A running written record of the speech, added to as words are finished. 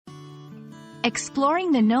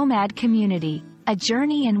Exploring the Nomad Community, a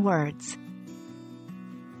journey in words.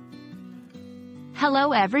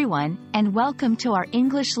 Hello everyone, and welcome to our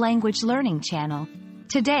English language learning channel.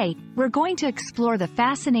 Today, we're going to explore the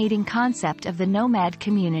fascinating concept of the nomad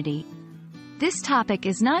community. This topic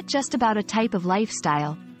is not just about a type of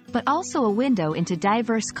lifestyle, but also a window into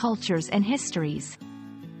diverse cultures and histories.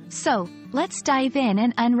 So, let's dive in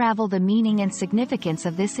and unravel the meaning and significance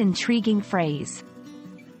of this intriguing phrase.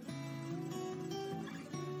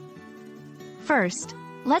 First,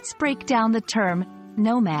 let's break down the term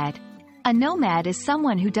nomad. A nomad is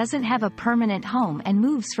someone who doesn't have a permanent home and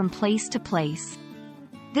moves from place to place.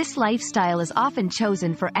 This lifestyle is often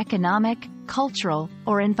chosen for economic, cultural,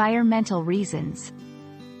 or environmental reasons.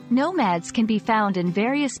 Nomads can be found in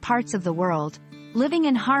various parts of the world, living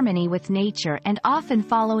in harmony with nature and often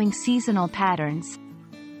following seasonal patterns.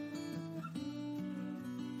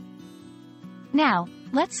 Now,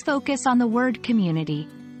 let's focus on the word community.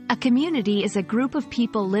 A community is a group of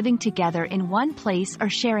people living together in one place or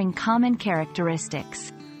sharing common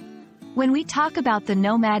characteristics. When we talk about the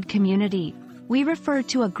nomad community, we refer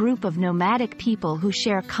to a group of nomadic people who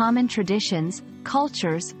share common traditions,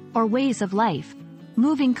 cultures, or ways of life,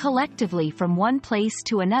 moving collectively from one place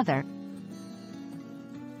to another.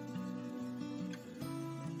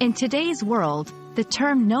 In today's world, the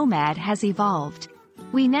term nomad has evolved.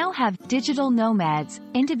 We now have digital nomads,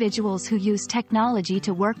 individuals who use technology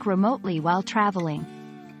to work remotely while traveling.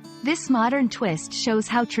 This modern twist shows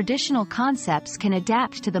how traditional concepts can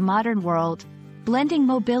adapt to the modern world, blending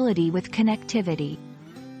mobility with connectivity.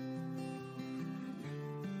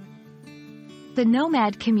 The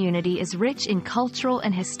nomad community is rich in cultural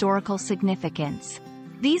and historical significance.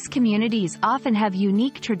 These communities often have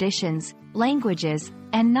unique traditions, languages,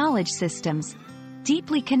 and knowledge systems,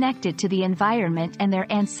 deeply connected to the environment and their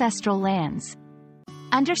ancestral lands.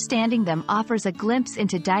 Understanding them offers a glimpse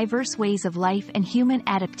into diverse ways of life and human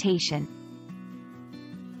adaptation.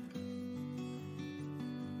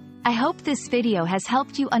 I hope this video has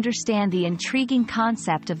helped you understand the intriguing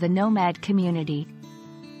concept of the nomad community.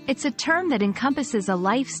 It's a term that encompasses a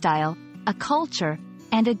lifestyle, a culture,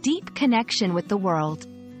 and a deep connection with the world.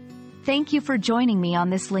 Thank you for joining me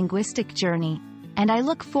on this linguistic journey, and I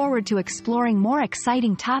look forward to exploring more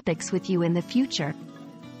exciting topics with you in the future.